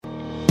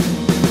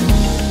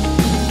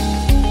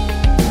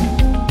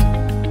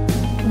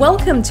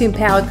Welcome to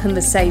Empowered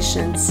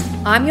Conversations.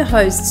 I'm your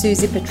host,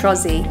 Susie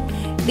Petrozzi.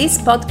 This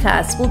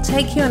podcast will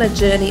take you on a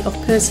journey of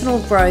personal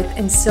growth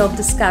and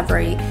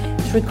self-discovery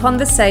through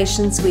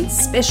conversations with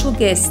special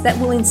guests that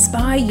will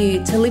inspire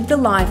you to live the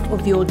life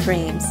of your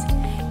dreams.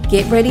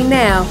 Get ready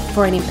now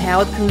for an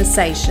empowered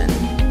conversation.